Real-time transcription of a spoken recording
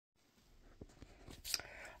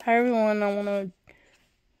Hi everyone, I want to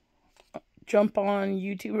jump on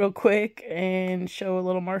YouTube real quick and show a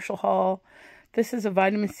little Marshall haul. This is a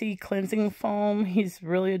vitamin C cleansing foam. He's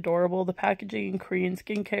really adorable. The packaging, Korean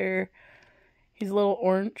skincare. He's a little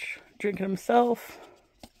orange, drinking himself.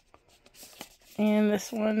 And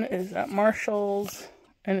this one is at Marshall's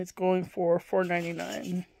and it's going for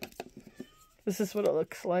 $4.99. This is what it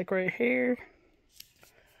looks like right here.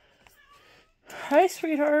 Hi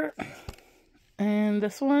sweetheart. And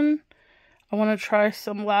this one, I want to try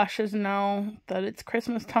some lashes now that it's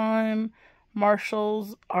Christmas time.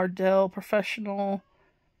 Marshall's Ardell Professional.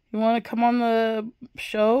 You want to come on the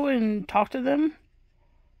show and talk to them?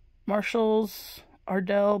 Marshall's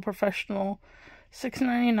Ardell Professional,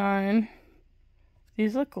 $6.99.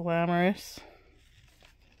 These look glamorous.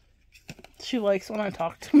 She likes when I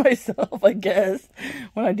talk to myself, I guess,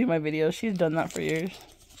 when I do my videos. She's done that for years.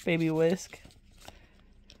 Baby Whisk.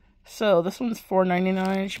 So, this one's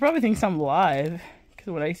 $4.99. She probably thinks I'm live,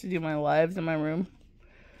 because when I used to do my lives in my room,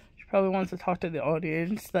 she probably wants to talk to the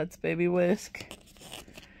audience. That's Baby Whisk.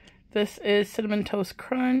 This is Cinnamon Toast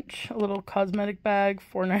Crunch, a little cosmetic bag,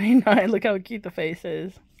 $4.99. Look how cute the face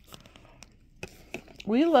is.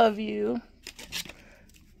 We love you.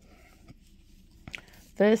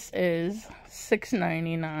 This is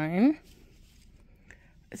 $6.99.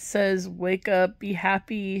 It says, wake up, be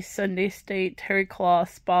happy, Sunday State, terry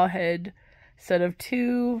cloth, spa head, set of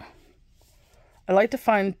 2. I like to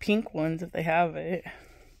find pink ones if they have it.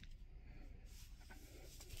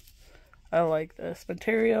 I like this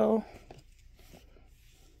material.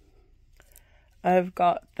 I've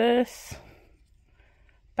got this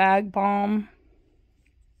bag balm.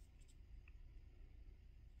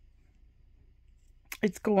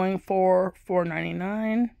 It's going for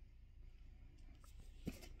 $4.99.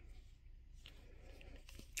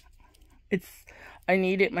 I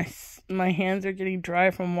need it. My hands are getting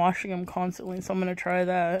dry from washing them constantly, so I'm going to try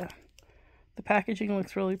that. The packaging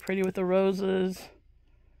looks really pretty with the roses.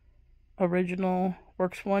 Original,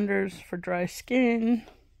 works wonders for dry skin.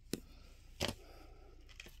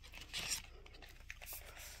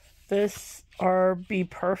 This are Be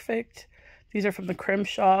Perfect. These are from the Creme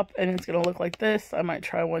Shop, and it's going to look like this. I might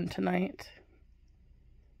try one tonight.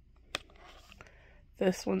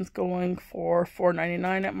 This one's going for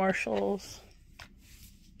 $4.99 at Marshall's.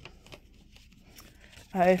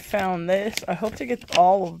 I found this. I hope to get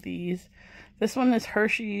all of these. This one is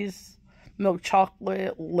Hershey's Milk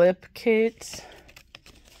Chocolate Lip Kit.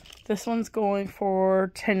 This one's going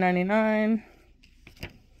for $10.99.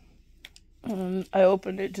 I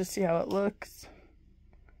opened it to see how it looks.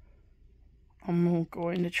 I'm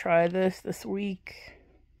going to try this week.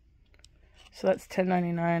 So that's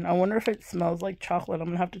 $10.99. I wonder if it smells like chocolate. I'm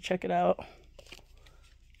going to have to check it out.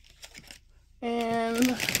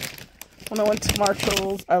 And when I went to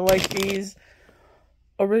Marshall's, I like these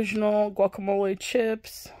original guacamole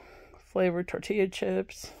chips, flavored tortilla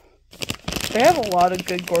chips. They have a lot of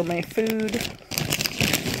good gourmet food.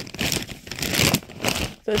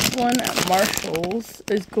 This one at Marshall's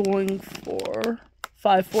is going for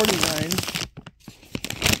 $5.49.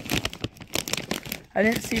 I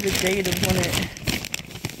didn't see the date of when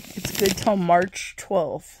it's good till March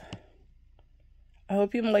 12th. I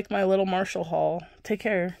hope you like my little Marshall haul. Take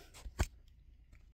care.